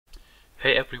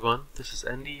Hey everyone, this is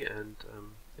Andy, and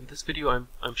in this video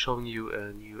I'm showing you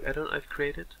a new add-on I've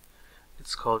created.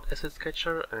 It's called Asset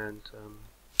Sketcher, and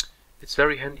it's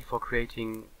very handy for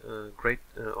creating great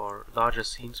or larger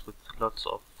scenes with lots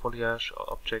of foliage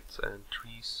or objects and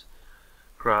trees,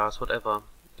 grass, whatever.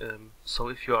 So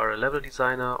if you are a level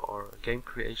designer or a game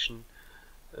creation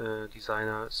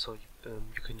designer, so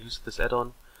you can use this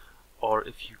add-on, or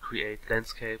if you create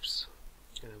landscapes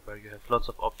where you have lots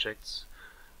of objects,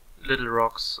 little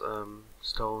rocks,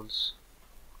 stones,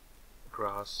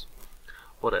 grass,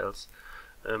 what else?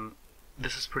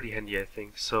 This is pretty handy, I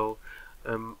think. So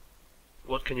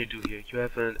what can you do here? You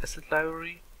have an asset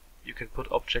library, you can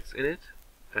put objects in it,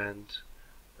 and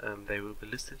they will be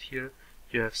listed here.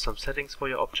 You have some settings for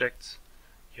your objects.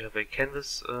 You have a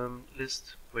canvas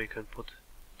list where you can put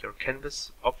your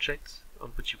canvas objects on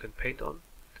which you can paint on,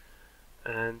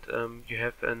 and you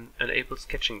have an enable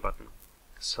sketching button.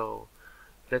 So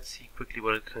let's see quickly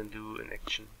what it can do in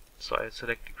action. So I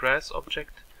select the grass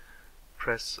object,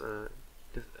 press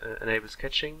enable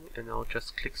sketching, and I'll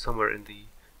just click somewhere in the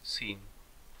scene.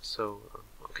 So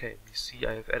okay, you see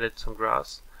I have added some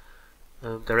grass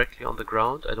directly on the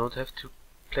ground. I don't have to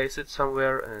place it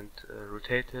somewhere and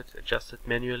rotate it, adjust it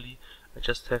manually. I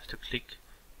just have to click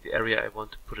the area I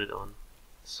want to put it on.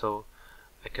 So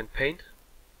I can paint,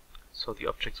 so the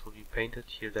objects will be painted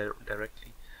here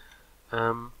directly.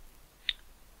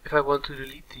 If I want to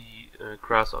delete the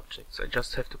grass objects, I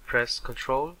just have to press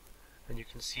Control, and you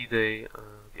can see the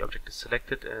object is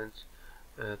selected, and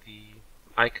the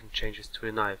icon changes to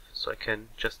a knife. So I can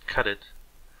just cut it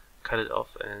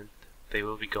off, and they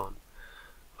will be gone.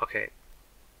 Okay.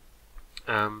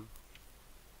 I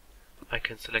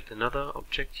can select another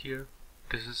object here.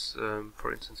 This is,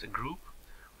 for instance, a group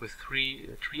with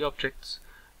three objects,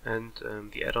 and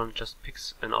the add-on just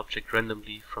picks an object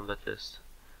randomly from that list.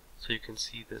 So you can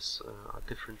see this are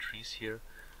different trees here.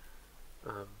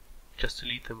 Just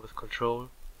delete them with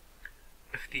Control.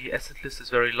 If the asset list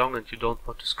is very long and you don't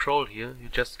want to scroll here, you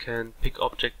just can pick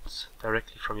objects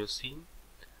directly from your scene.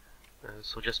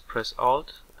 So just press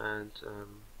Alt, and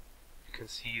you can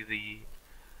see the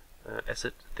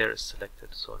asset there is selected.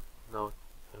 So now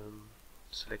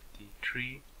select the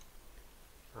tree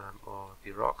or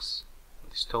the rocks,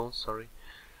 the stones, sorry.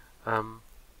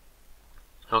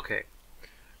 Okay.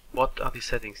 What are the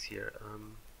settings here?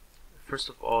 First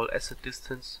of all, asset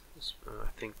distance is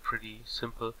I think pretty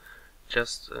simple.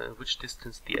 Just which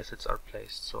distance the assets are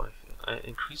placed. So if I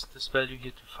increase this value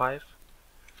here to 5,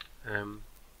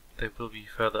 they will be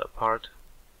further apart.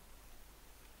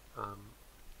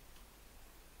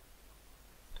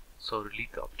 So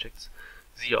delete the objects.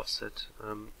 Z offset.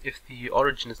 If the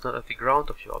origin is not at the ground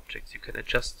of your objects, you can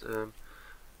adjust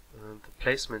the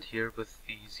placement here with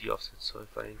the Z offset. So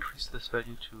if I increase this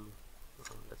value to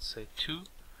let's say 2,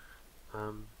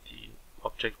 the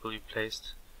object will be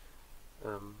placed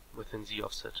within Z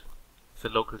offset, the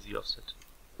local Z offset.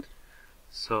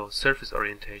 So surface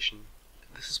orientation.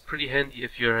 This is pretty handy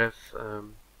if you have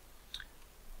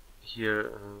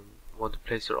here want to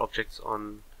place your objects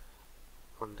on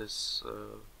this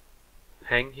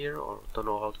hang here, or don't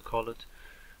know how to call it.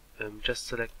 Just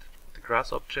select the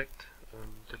grass object,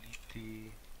 delete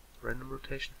the random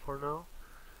rotation for now.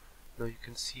 Now you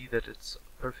can see that it's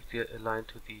perfectly aligned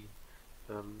to the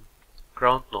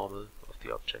ground normal of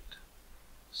the object.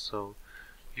 So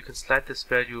you can slide this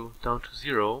value down to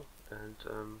 0, and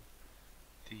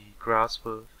the grass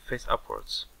will face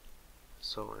upwards.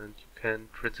 So, and you can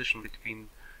transition between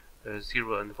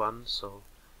 0 and 1. So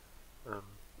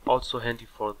also handy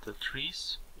for the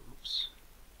trees. Oops.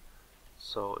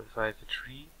 So if I have a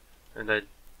tree and I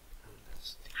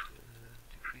let's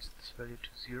decrease this value to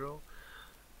 0,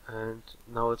 and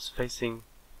now it's facing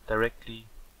directly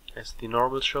as the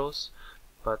normal shows,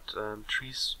 but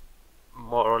trees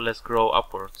more or less grow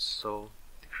upwards. So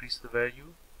decrease the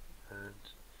value, and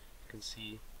you can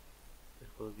see it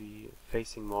will be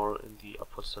facing more in the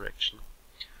upwards direction.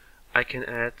 I can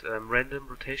add random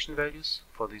rotation values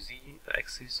for the Z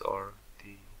axis or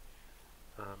the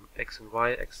X and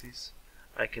Y axis.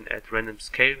 I can add random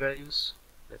scale values,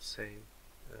 let's say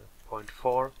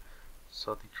 0.4,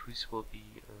 so the trees will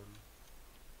be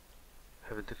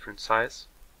have a different size.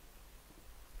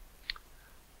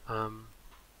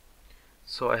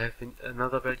 So I have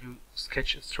another value,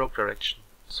 sketch and stroke direction.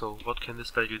 So what can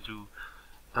this value do?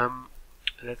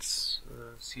 Let's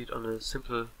see it on a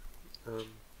simple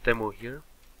demo here.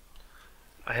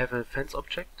 I have a fence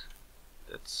object.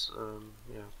 That's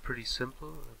yeah, pretty simple.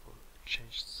 I will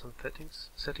change some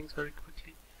settings very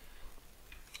quickly.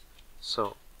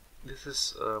 So this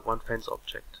is one fence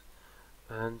object,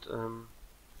 and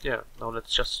yeah, now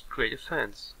let's just create a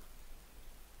fence.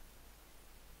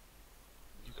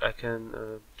 I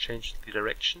can change the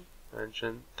direction and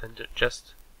then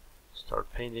just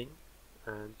start painting,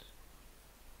 and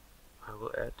I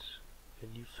will add a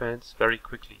new fence very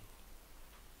quickly.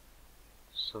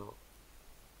 So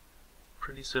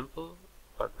pretty simple,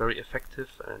 but very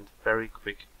effective and very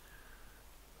quick.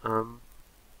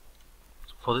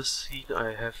 For this scene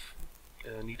I have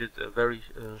needed a very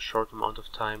short amount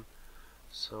of time,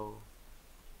 so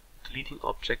deleting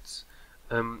objects,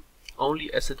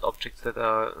 only asset objects that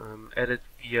are added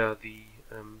via the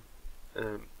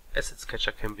asset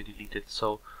sketcher can be deleted,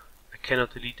 so I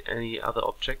cannot delete any other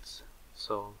objects.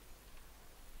 So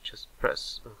just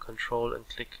press Control and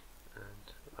click,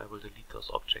 and I will delete those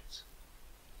objects.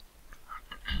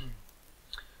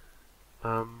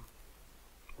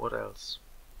 What else?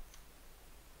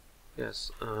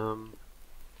 Yes,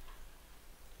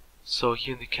 so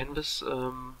here in the canvas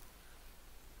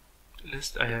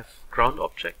list I have ground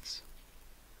objects.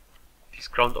 These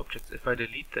ground objects, if I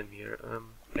delete them here,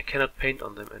 I cannot paint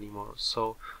on them anymore,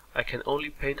 so I can only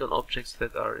paint on objects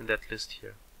that are in that list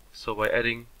here. So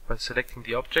by selecting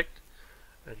the object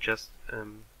and just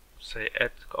say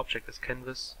add object as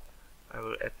canvas, I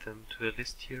will add them to the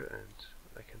list here and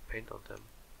I can paint on them.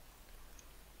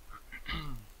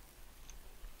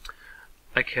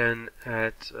 I can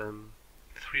add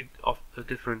three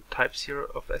different types here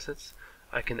of assets.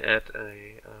 I can add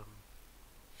a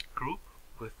group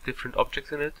with different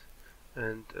objects in it,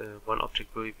 and one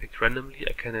object will be picked randomly.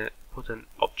 I can put an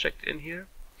object in here,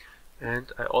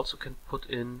 and I also can put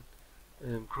in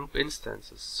group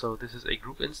instances. So this is a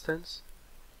group instance,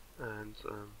 and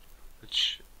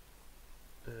which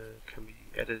can be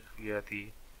added via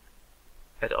the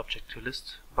Add Object to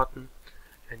List button,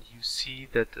 and you see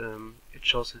that it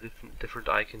shows a different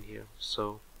icon here.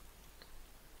 So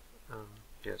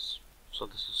yes, so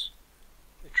this is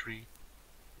a tree.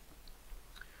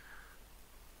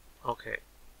 Okay,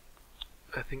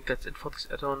 I think that's it for this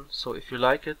add-on. So if you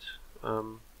like it, I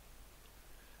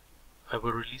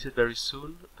will release it very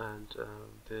soon, and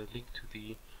the link to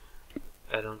the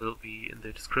add-on will be in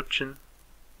the description.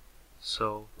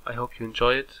 So I hope you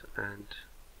enjoy it, and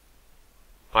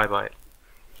bye bye.